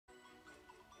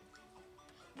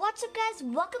What's up, guys?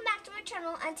 Welcome back to my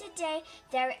channel, and today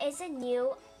there is a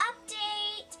new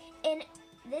update in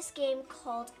this game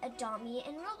called Adopt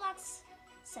in Roblox.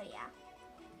 So yeah,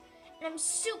 and I'm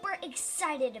super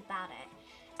excited about it.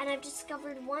 And I've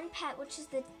discovered one pet, which is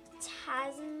the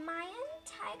Tasmanian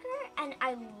tiger, and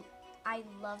I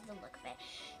love the look of it.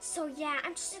 So yeah,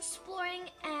 I'm just exploring,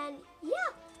 and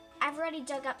yeah, I've already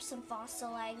dug up some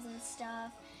fossil eggs and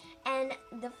stuff. And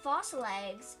the fossil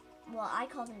eggs, well, I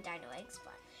call them dino eggs,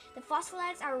 but the fossil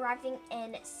eggs are arriving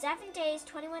in 7 days,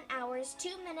 21 hours, 2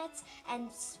 minutes, and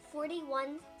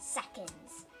 41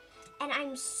 seconds. And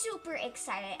I'm super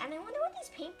excited, and I wonder what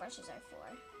these paintbrushes are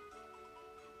for.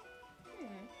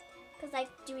 Because, like,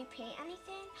 do we paint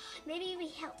anything? Maybe we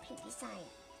help paint the sign.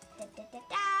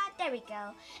 There we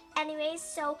go. Anyways,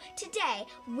 so today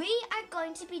we are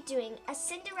going to be doing a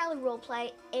Cinderella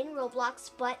roleplay in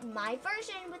Roblox, but my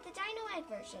version with the dino egg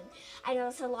version. I know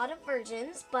it's a lot of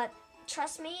versions, but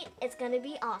trust me, it's gonna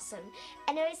be awesome.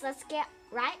 Anyways, let's get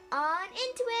right on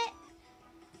into it.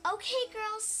 Okay,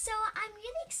 girls, so I'm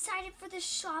really excited for the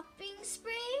shopping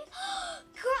spree.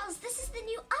 Girls, this is the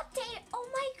new update. Oh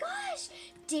my gosh.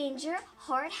 Danger,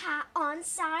 hard hat on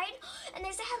side, and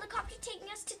there's a helicopter taking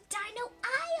us to Dino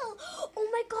Isle. Oh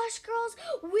my gosh, girls,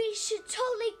 we should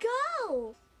totally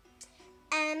go.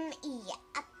 Yeah,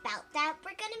 about that,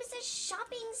 we're gonna miss a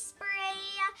shopping spree.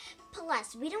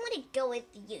 Plus, we don't want to go with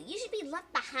you. You should be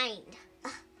left behind.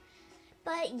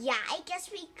 But yeah, I guess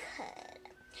we could.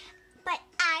 But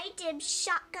I did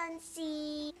shotgun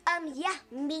see. Yeah,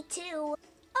 me too.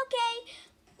 Okay,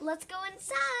 let's go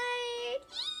inside.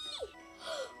 Eee!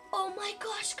 Oh my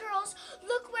gosh, girls,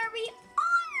 look where we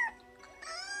are.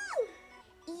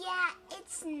 Yeah,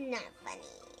 it's not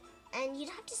funny. And you'd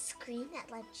have to scream that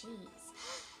like, geez.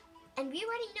 And we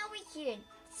already know we're here,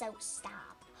 so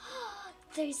stop.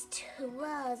 There's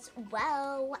tools.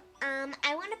 Whoa.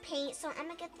 I want to paint, so I'm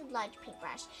gonna get the large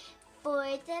paintbrush.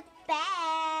 For the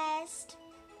best.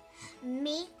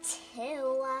 Me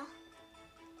too.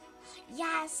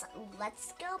 Yes,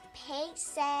 let's go paint,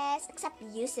 sis. Except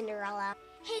you, Cinderella.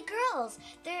 Hey, girls,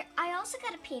 I also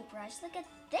got a paintbrush. Look at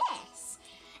this.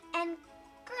 And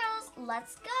girls,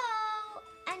 let's go.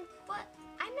 And but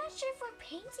I'm not sure if we're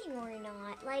painting or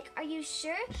not. Like, are you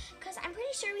sure? Because I'm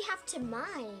pretty sure we have to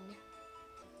mine.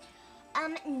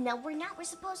 No, we're not. We're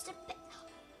supposed to.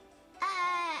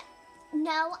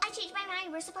 No, I changed my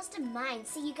mind. We're supposed to mine.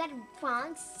 See, you got it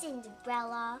wrong,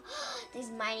 Cinderella. There's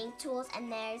mining tools, and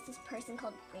there's this person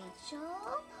called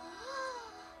Rachel.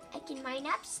 I can mine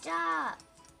up stuff.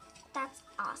 That's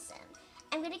awesome.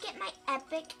 I'm gonna get my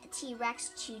epic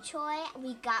T-Rex chew toy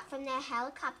we got from the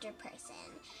helicopter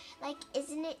person. Like,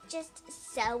 isn't it just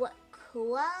so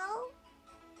cool?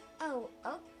 Oh,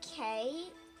 okay.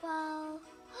 Well,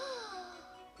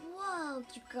 whoa,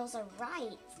 you girls are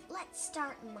right. Let's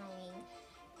start mining.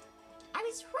 I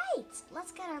was right.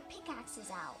 Let's get our pickaxes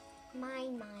out.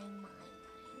 Mine, mine, mine,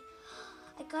 mine.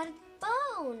 I got a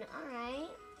bone. All right.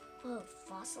 Whoa,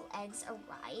 fossil eggs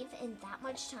arrive in that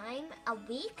much time? A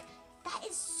week? That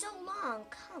is so long.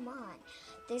 Come on.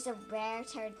 There's a rare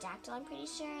pterodactyl, I'm pretty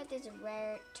sure. There's a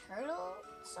rare turtle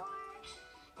saur.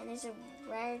 And there's a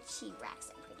rare T-Rex,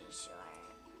 I'm pretty sure.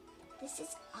 This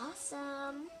is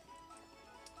awesome.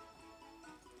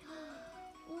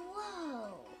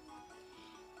 Whoa.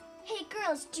 Hey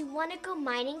girls, do you want to go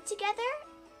mining together?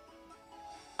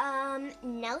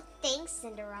 No thanks,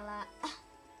 Cinderella.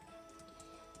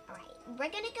 Alright, we're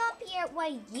gonna go up here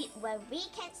where we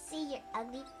can't see your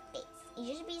ugly face.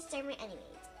 You should be a server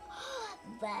anyways.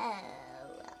 Whoa.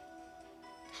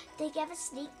 They gave a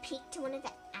sneak peek to one of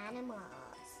the animals.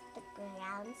 The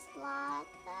ground sloth.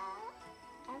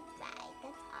 Alright,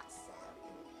 that's awesome.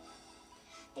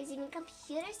 There's even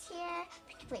computers here.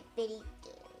 We can play video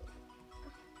games.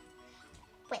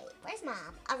 Wait, where's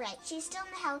Mom? Alright, she's still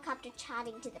in the helicopter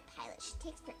chatting to the pilot. She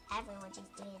takes forever when she's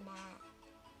doing that.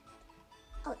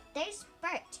 Oh, there's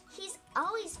Bert. He's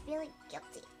always feeling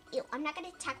guilty. Ew, I'm not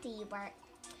gonna talk to you, Bert.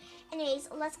 Anyways,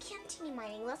 let's continue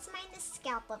mining. Let's mine the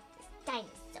scalp of this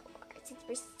dinosaur since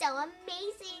we're so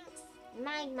amazing.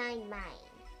 Mine, mine,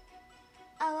 mine.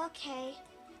 Oh, okay.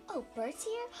 Oh, Bert's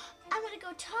here? I'm gonna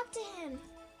go talk to him.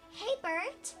 Hey,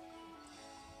 Bert.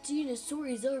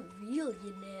 Dinosaurs aren't real,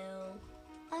 you know.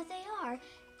 Oh, they are.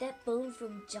 That bone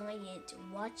from Giant.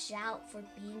 Watch out for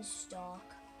Beanstalk.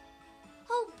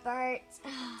 Oh, Bert.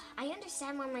 I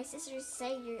understand why my sisters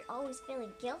say you're always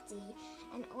feeling guilty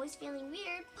and always feeling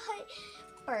weird, but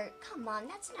Bert, come on,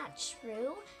 that's not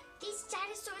true. These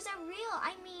dinosaurs are real.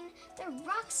 I mean, they're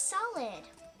rock solid.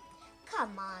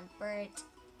 Come on, Bert.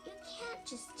 You can't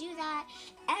just do that.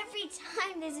 Every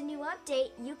time there's a new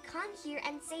update, you come here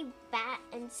and say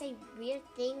weird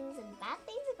things and bad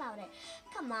things about it.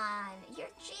 Come on, your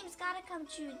dreams gotta come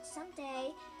true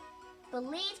someday.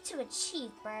 Believe to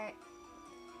achieve, Bert.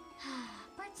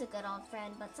 Bert's a good old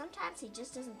friend, but sometimes he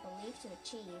just doesn't believe to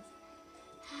achieve.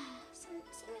 Same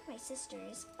with my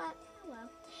sisters, but oh well.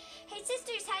 Hey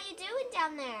sisters, how you doing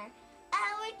down there?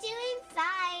 Oh, we're doing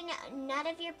fine. None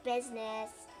of your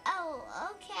business. Oh,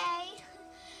 okay.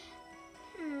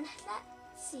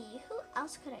 Let's see. Who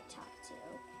else could I talk to?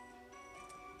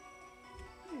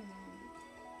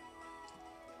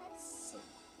 Let's see.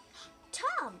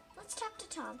 Tom! Let's talk to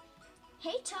Tom.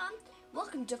 Hey, Tom.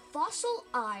 Welcome to Fossil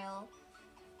Isle.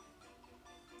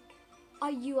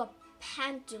 Are you a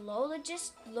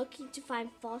paleontologist looking to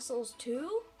find fossils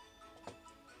too?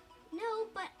 No,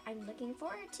 but I'm looking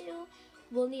forward to.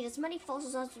 We'll need as many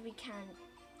fossils as we can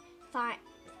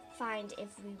find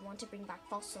if we want to bring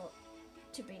fossil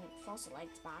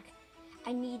eggs back.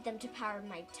 I need them to power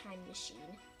my time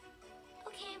machine.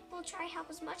 Okay, we'll try help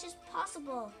as much as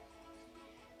possible.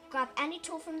 Grab any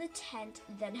tool from the tent,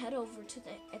 then head over to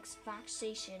the extract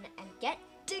station and get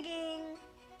digging.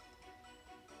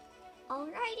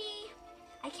 Alrighty.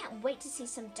 I can't wait to see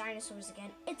some dinosaurs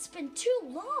again. It's been too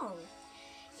long.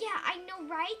 Yeah, I know,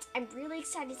 right? I'm really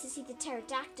excited to see the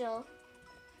pterodactyl.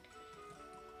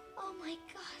 Oh my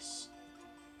gosh.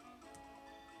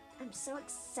 I'm so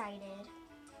excited.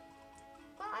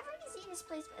 Well, I've already seen this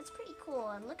place, but it's pretty cool.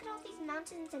 And look at all these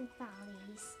mountains and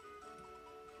valleys.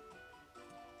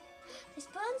 There's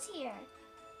bones here.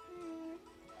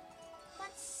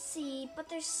 Let's see, but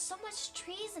there's so much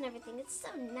trees and everything. It's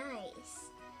so nice.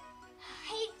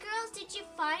 Hey girls, did you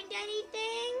find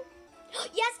anything?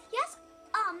 Yes, yes.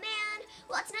 Oh man.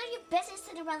 Well, it's none of your business,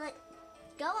 Cinderella.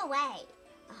 Go away.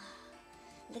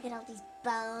 Look at all these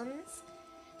bones.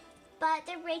 But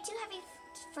they're way too heavy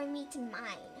for me to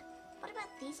mine. What about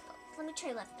these bones? Let me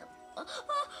try lift them.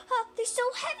 They're so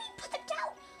heavy. Put them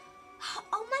down.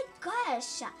 Oh my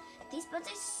gosh. These bones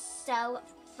are so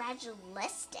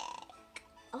fragilistic.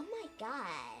 Oh my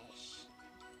gosh.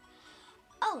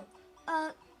 Oh,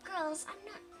 girls, I'm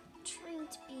not trying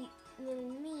to be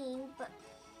mean, but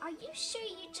are you sure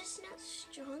you're just not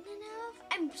strong enough?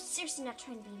 I'm seriously not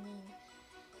trying to be mean.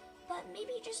 But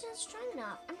maybe you're just not strong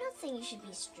enough. I'm not saying you should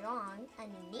be strong,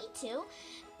 and you need to,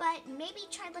 but maybe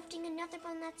try lifting another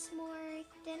bone that's more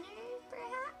thinner,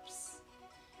 perhaps?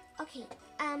 Okay,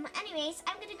 anyways,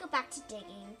 I'm gonna go back to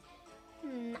digging.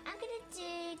 I'm gonna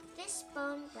dig this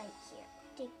bone right here.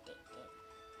 Dig, dig, dig.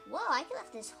 Whoa, I can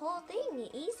lift this whole thing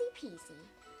easy peasy.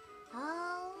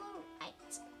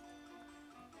 Alright.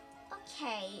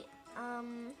 Okay,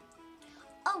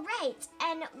 oh right,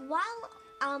 and while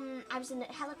I was in the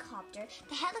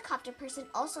helicopter person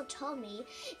also told me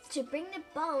to bring the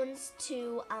bones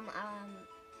to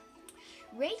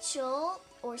Rachel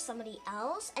or somebody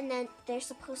else, and then they're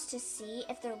supposed to see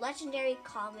if they're legendary,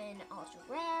 common, ultra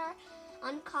rare,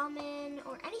 uncommon,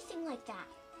 or anything like that.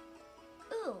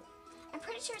 Ooh, I'm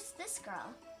pretty sure it's this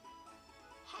girl,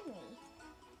 Henry.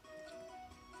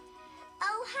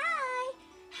 Oh, hi!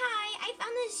 Hi, I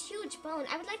found this huge bone.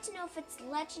 I would like to know if it's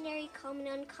legendary, common,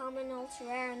 uncommon, ultra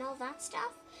rare, and all that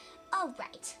stuff. Oh,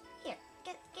 right. Here,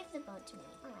 give the bone to me.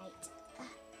 All right.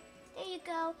 There you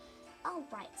go. All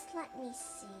right, let me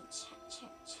see.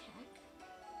 Check.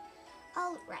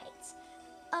 All right.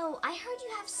 Oh, I heard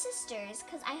you have sisters,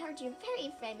 because I heard you're a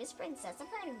very famous princess. I've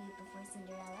heard of you before,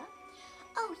 Cinderella.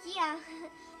 Oh, yeah.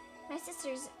 My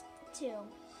sisters, too.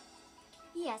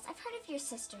 Yes, I've heard of your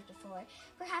sisters before.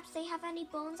 Perhaps they have any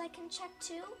bones I can check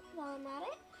too while I'm at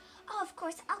it? Oh, of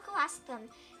course, I'll go ask them.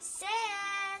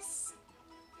 Sis!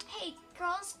 Hey,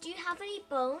 girls, do you have any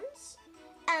bones?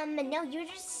 No, you're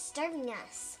just starving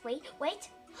us. Wait.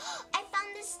 I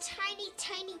found this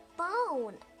tiny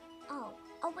bone. Oh,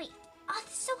 wait. Oh,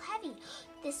 this is so heavy.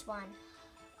 This one.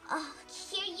 Oh,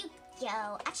 here you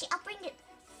go. Actually, I'll bring it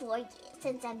for you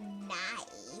since I'm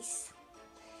nice.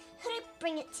 Who did I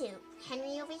bring it to?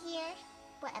 Henry over here?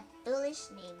 What a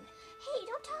foolish name. Hey,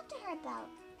 don't talk to her about.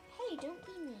 Hey, don't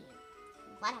be mean.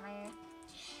 Whatever.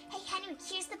 Hey, Henry,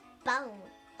 here's the bone.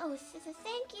 Oh,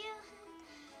 thank you.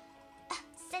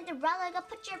 Cinderella, go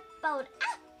put your bone.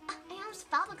 I almost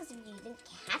fell because of you. You didn't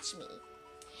catch me.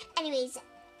 Anyways,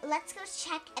 let's go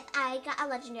check if I got a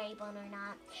legendary bone or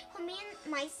not. Well, me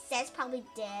and my sis probably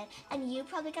did, and you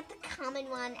probably got the common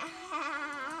one.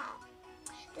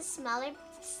 The smaller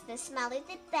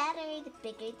the better, the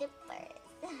bigger the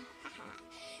worse.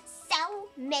 So,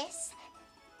 miss,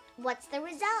 what's the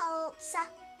results?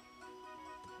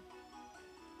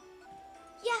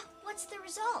 Yeah, what's the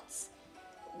results?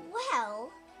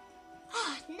 Well,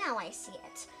 Ah, now I see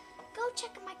it. Go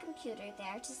check on my computer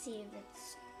there to see if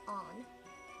it's on.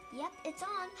 Yep, it's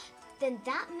on. Then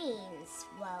that means,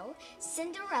 well,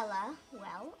 Cinderella,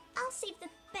 well, I'll save the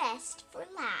best for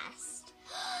last.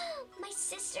 My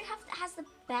sister has the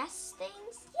best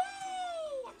things?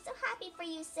 Yay! I'm so happy for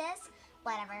you, sis.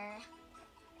 Whatever.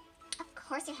 Of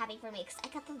course you're happy for me because I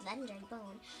got the legendary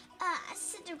bone.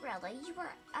 Cinderella, you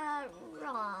were,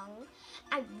 wrong.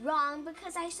 I'm wrong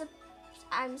because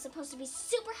I'm supposed to be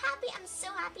super happy. I'm so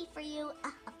happy for you.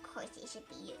 Of course you should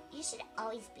be. You should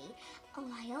always be. Oh,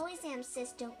 I always am,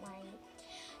 sis. Don't worry.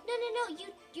 No.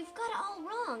 You've got it all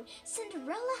wrong.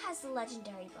 Cinderella has the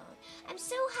legendary bone. I'm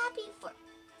so happy for...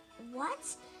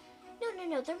 What?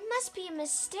 No. There must be a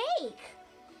mistake.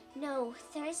 No,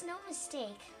 there is no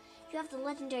mistake. You have the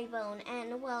legendary bone,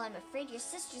 and, well, I'm afraid your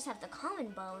sisters have the common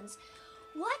bones.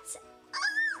 What?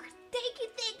 Oh, thank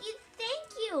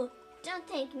you. Don't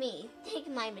thank me. Thank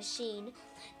my machine.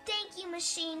 Thank you,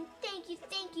 machine. Thank you.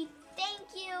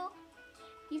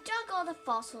 You've dug all the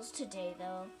fossils today,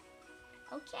 though.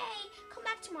 Okay, come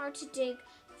back tomorrow to dig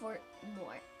for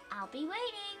more. I'll be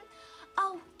waiting.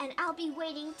 Oh, and I'll be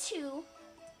waiting, too,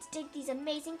 to dig these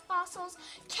amazing fossils.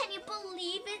 Can you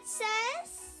believe it,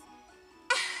 sis?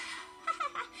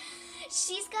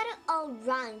 She's got it all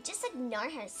wrong. Just ignore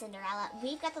her, Cinderella.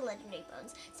 We've got the legendary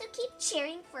bones, so keep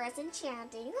cheering for us and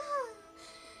chanting.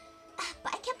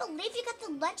 But I can't believe you got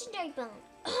the legendary bone.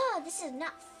 This is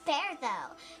not fair,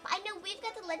 though. But I know we've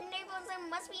got the legendary bones. There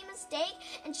must be a mistake,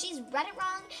 and she's read it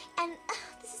wrong, and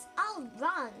this is all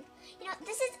wrong. You know,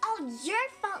 this is all your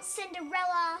fault,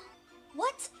 Cinderella.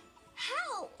 What?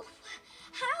 How?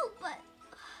 But...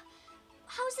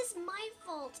 How is this my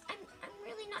fault? I'm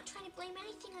really not trying to blame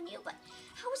anything on you, but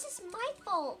how is this my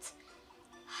fault?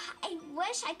 I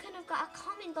wish I could have got a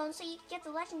common bone so you could get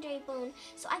the legendary bone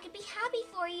so I could be happy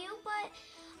for you, but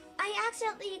I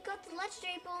accidentally got the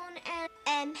legendary bone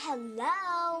and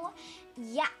hello?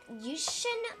 Yeah, you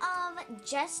shouldn't have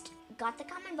just got the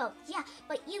common bone. Yeah,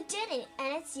 but you didn't,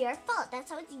 and it's your fault.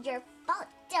 That's how it's your fault,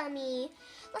 dummy.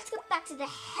 Let's go back to the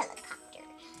helicopter.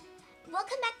 We'll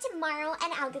come back tomorrow,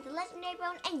 and I'll get the legendary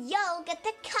bone, and you'll get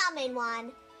the common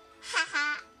one.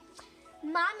 Haha.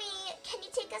 Mommy, can you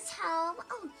take us home?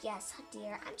 Oh, yes,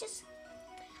 dear. I'm just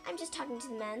talking to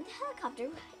the man in the helicopter.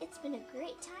 It's been a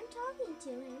great time talking to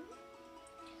him.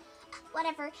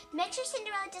 Whatever. Make sure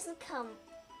Cinderella doesn't come.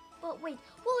 But wait.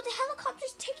 Whoa, the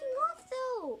helicopter's taking off,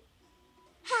 though.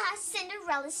 Ha,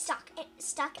 Cinderella's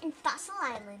stuck in Fossil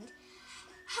Island.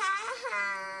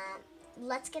 Ha.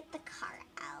 Let's get the car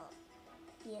out.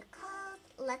 Vehicles.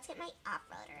 Let's get my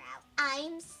off-roader out.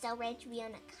 I'm so ready to be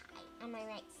on a kite. Am I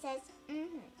right, sis?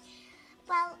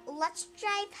 Well, let's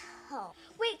drive home.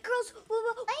 Wait, girls.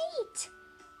 Wait.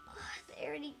 They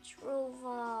already drove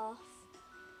off.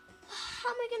 How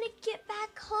am I going to get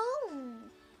back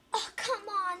home? Oh, come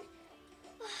on.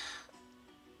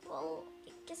 Well,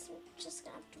 I guess I'm just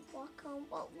going to have to walk home.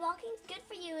 Well, walking's good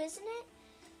for you, isn't it?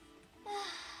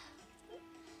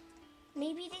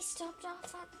 Maybe they stopped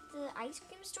off at the ice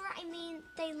cream store. I mean,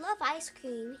 they love ice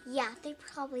cream. Yeah, they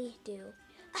probably do.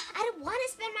 I don't want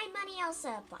to spend my money,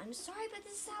 Elsa, but I'm sorry, but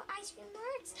this is how ice cream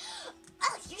works.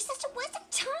 Oh, you're such a waste of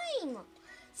time.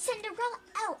 Cinderella.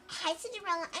 Oh, hi,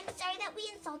 Cinderella. I'm sorry that we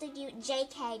insulted you.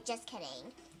 JK, just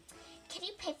kidding. Can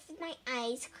you pay for my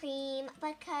ice cream?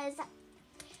 Because,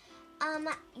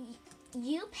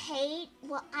 you paid,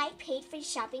 well, I paid for the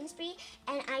shopping spree,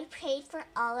 and I paid for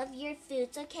all of your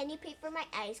food, so can you pay for my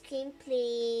ice cream,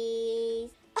 please?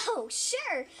 Oh,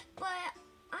 sure, but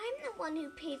I'm the one who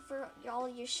paid for all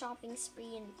your shopping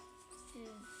spree and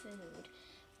food.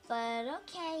 But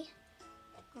okay,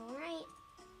 all right,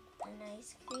 an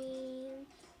ice cream.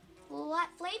 What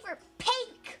flavor?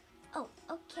 Pink! Oh,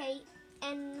 okay,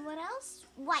 and what else?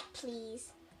 White,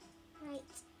 please. Right.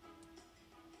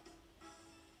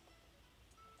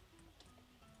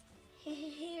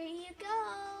 Here you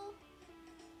go.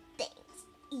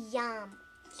 Thanks. Yum.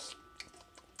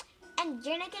 And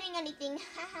you're not getting anything.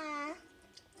 Haha.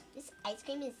 This ice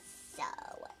cream is so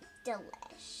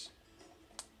delish.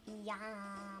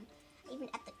 Yum. Even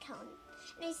at the cone.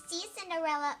 And I see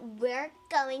Cinderella. We're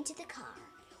going to the car.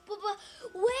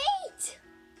 Wait.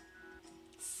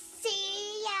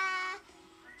 See ya.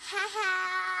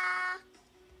 Haha.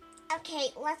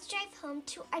 Okay, let's drive home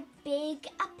to our big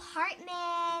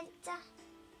apartment.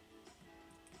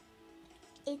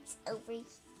 It's over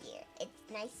here.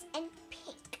 It's nice and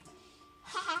pink.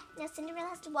 Haha, now Cinderella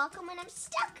has to walk home when I'm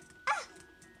stuck.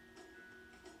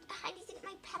 I need to get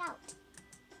my pet out.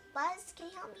 Buzz, can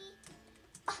you help me?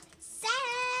 Oh,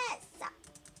 sis!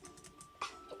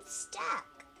 I'm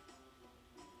stuck.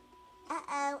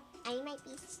 Uh-oh, I I might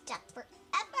be stuck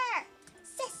forever.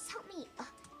 Sis, help me.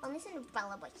 Only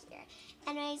Cinderella boy here.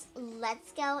 Anyways,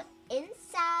 let's go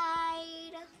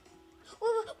inside.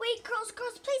 Wait, girls,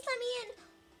 please let me in.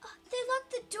 They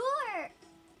locked the door.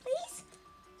 Please?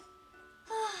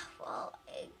 Well,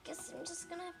 I guess I'm just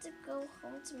gonna have to go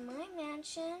home to my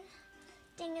mansion.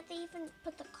 Dang it, they even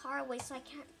put the car away so I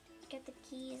can't get the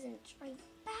keys and drive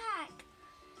back.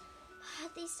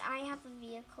 At least I have a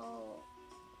vehicle.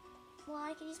 Well,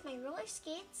 I can use my roller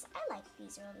skates. I like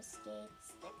these roller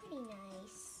skates. They're pretty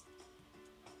nice.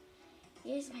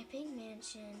 Here's my big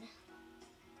mansion.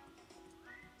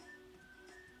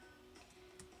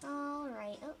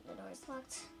 Alright, oh, the door's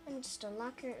locked. Let me just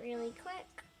unlock it really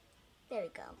quick. There we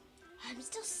go. I'm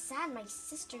still sad my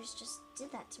sisters just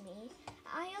did that to me.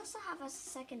 I also have a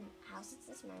second house. It's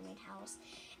this mermaid house.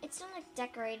 It's still like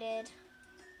decorated.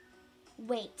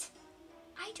 Wait,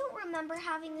 I don't remember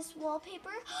having this wallpaper.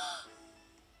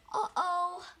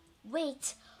 Uh-oh.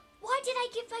 Wait, why did I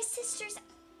give my sisters...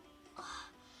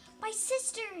 my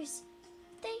sisters.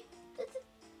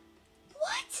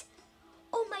 What?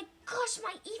 Oh my gosh,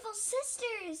 my evil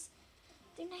sisters.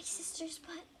 They're nice sisters,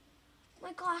 but...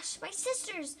 my gosh, my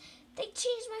sisters. They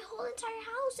changed my whole entire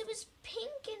house. It was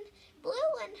pink and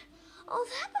blue and all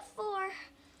that before.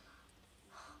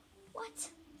 What?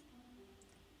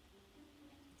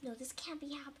 No, this can't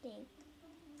be happening.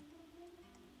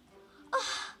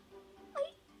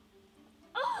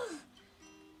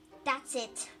 That's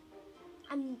it.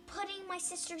 I'm putting my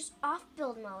sisters off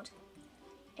build mode.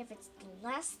 If it's the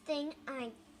last thing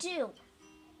I do.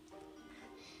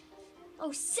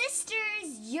 Oh,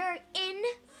 sisters, you're in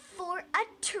for a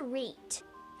treat.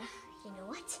 You know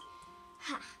what?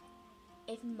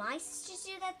 If my sisters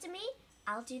do that to me,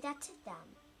 I'll do that to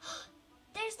them.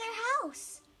 There's their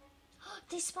house.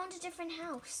 They spawned a different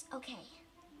house. Okay.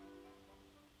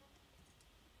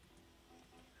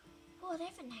 Oh, they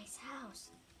have a nice house.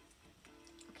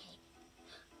 Okay.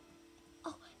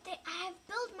 Oh, I have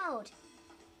build mode.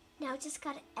 Now I just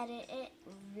gotta edit it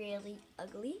really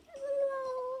ugly.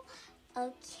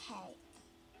 Okay.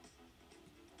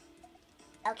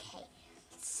 Okay.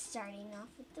 Starting off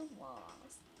with the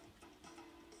walls.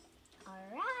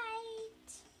 Alright.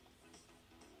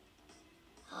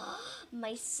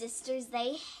 My sisters,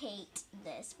 they hate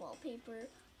this wallpaper.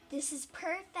 This is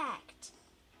perfect.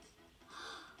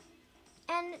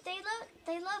 And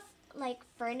they love like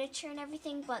furniture and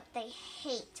everything, but they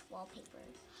hate wallpaper.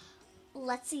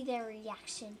 Let's see their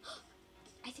reaction.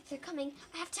 I think they're coming.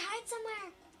 I have to hide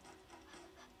somewhere.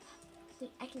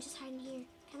 Wait, I can just hide in here.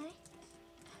 Can I?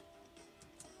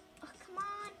 Oh, come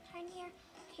on. Hide in here.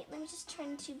 Okay, let me just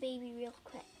turn into baby real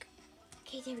quick.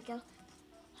 Okay, there we go.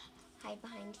 Hide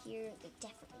behind here. They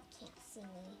definitely can't see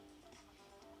me.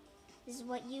 This is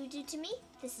what you do to me.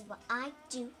 This is what I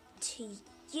do to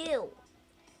you.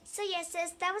 So yeah,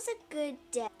 sis, that was a good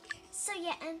day. So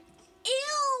yeah, and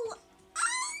ew!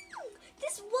 Oh,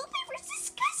 this wallpaper is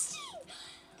disgusting!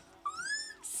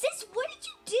 Sis, what did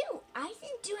you do? I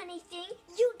didn't do anything.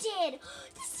 You did.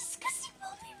 This disgusting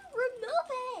wallpaper, remove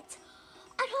it.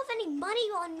 I don't have any money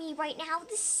on me right now.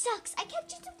 This sucks. I can't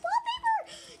use the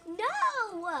wallpaper.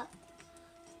 No!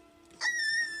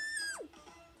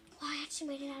 Oh, I actually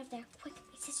made it out of there. Quick,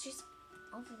 my sister's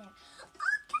over there. Oh,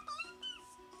 I can't believe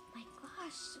this. My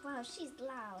gosh, wow, she's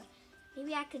loud.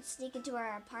 Maybe I could sneak into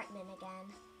her apartment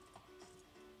again.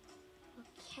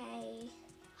 Okay.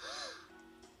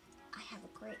 I have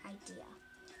a great idea.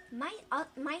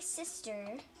 My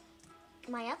sister,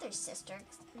 my other sister,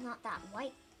 not that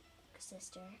white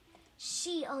sister,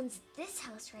 she owns this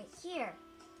house right here.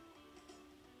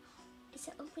 Is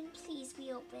it open? Please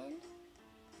be open.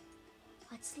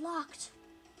 Oh, it's locked.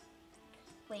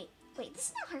 Wait, this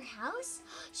is not her house.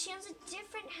 She owns a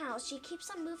different house. She keeps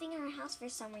on moving her house for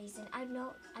some reason. I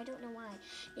don't know why.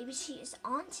 Maybe she is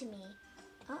on to me.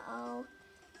 Uh-oh.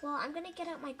 Well, I'm gonna get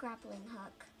out my grappling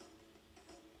hook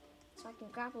so I can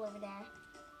grapple over there,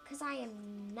 because I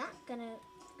am not gonna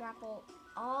grapple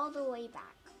all the way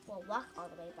back. Well, walk all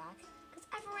the way back, because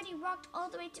I've already walked all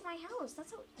the way to my house.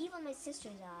 That's how evil my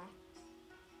sisters are.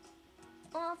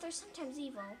 Well, they're sometimes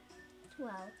evil.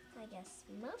 Well, I guess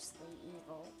mostly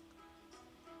evil.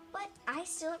 But I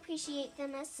still appreciate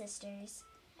them as sisters.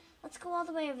 Let's go all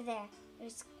the way over there.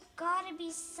 There's gotta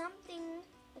be something.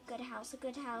 A good house, a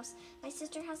good house. My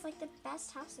sister has like the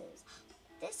best houses.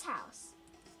 This house.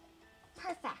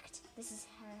 Perfect. This is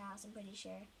her house, I'm pretty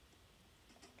sure.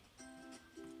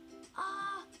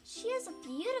 Ah, she has a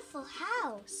beautiful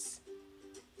house.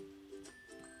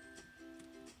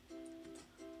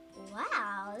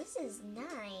 Wow, this is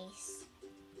nice.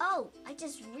 Oh, I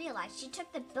just realized she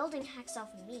took the building hacks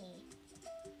off me.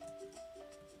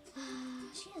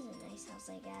 is a nice house,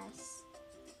 I guess.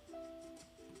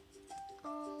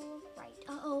 Alright.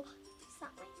 Uh-oh. Is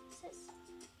that my sis?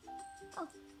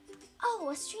 Oh,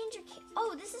 a stranger came.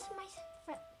 Oh, this is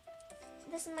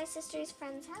my sister's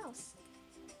friend's house.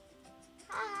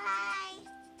 Hi.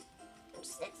 I'm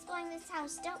just exploring this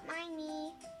house. Don't mind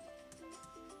me.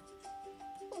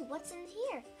 Oh, what's in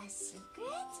here? A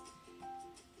secret?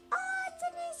 Oh, it's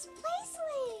a nice place,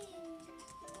 Link.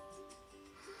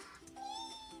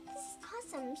 This is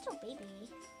awesome. I'm still a baby.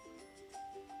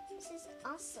 This is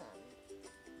awesome.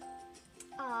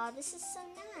 Aw, this is so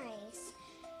nice.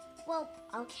 Well,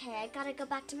 okay, I gotta go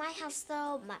back to my house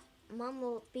though. My mom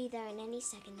will be there in any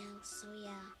second now, so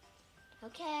yeah.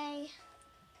 Okay.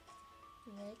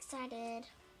 I'm really excited.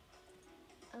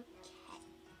 Okay.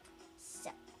 So,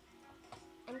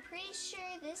 I'm pretty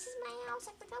sure this is my house.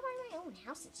 I forgot where my own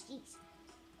house is. Jeez.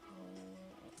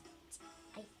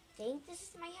 I think this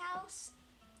is my house.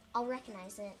 I'll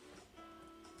recognize it.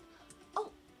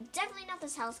 Oh, definitely not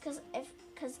this house, because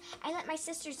I let my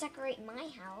sisters decorate my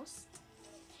house.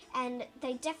 And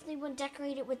they definitely wouldn't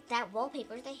decorate it with that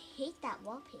wallpaper. They hate that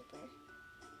wallpaper.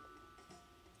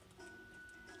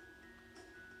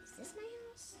 Is this my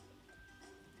house?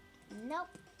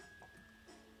 Nope.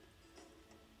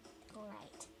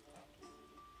 Alright.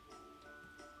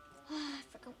 I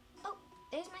forgot. Oh,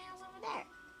 there's my house over there.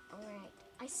 Alright.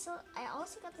 I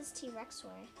also got this T-Rex toy.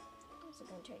 I'm also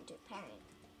going to turn into a parent.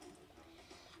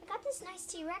 I got this nice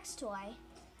T-Rex toy.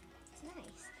 It's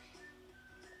nice.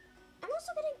 I'm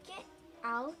also going to get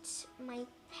out my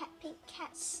pet pink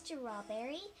cat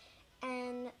Strawberry,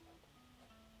 and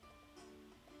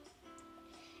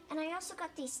I also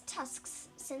got these tusks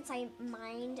since I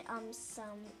mined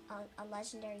a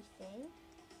legendary thing.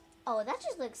 Oh, that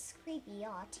just looks creepy.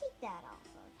 Oh, take that off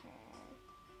of her.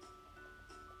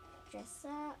 Dress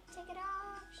up, take it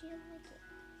off. She doesn't like it.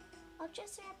 I'll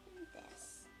dress her up in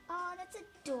this. Oh, that's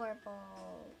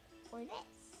adorable. Or this.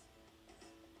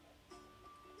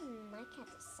 I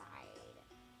can't decide.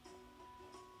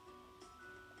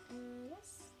 This.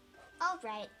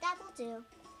 Alright, that will do.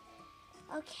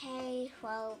 Okay,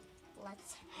 well,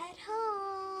 let's head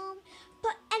home.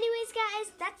 But anyways,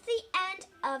 guys, that's the end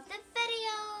of the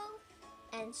video.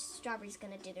 And Strawberry's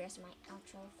gonna do the rest of my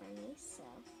outro for me, so.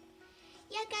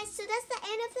 Yeah, guys, so that's the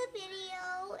end of the video.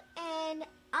 And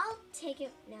I'll take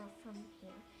it now from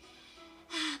here.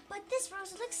 But this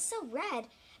rose looks so red.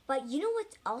 But you know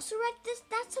what's also red?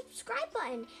 That subscribe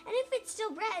button. And if it's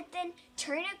still red, then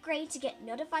turn it gray to get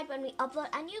notified when we upload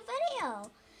a new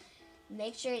video.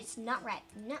 Make sure it's not red.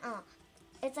 Nuh-uh.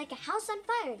 It's like a house on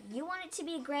fire. You want it to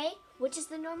be gray, which is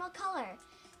the normal color.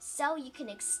 So you can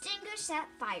extinguish that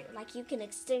fire, like you can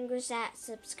extinguish that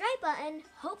subscribe button,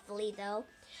 hopefully though.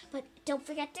 But don't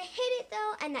forget to hit it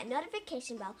though, and that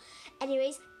notification bell.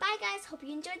 Anyways, bye guys. Hope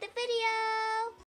you enjoyed the video.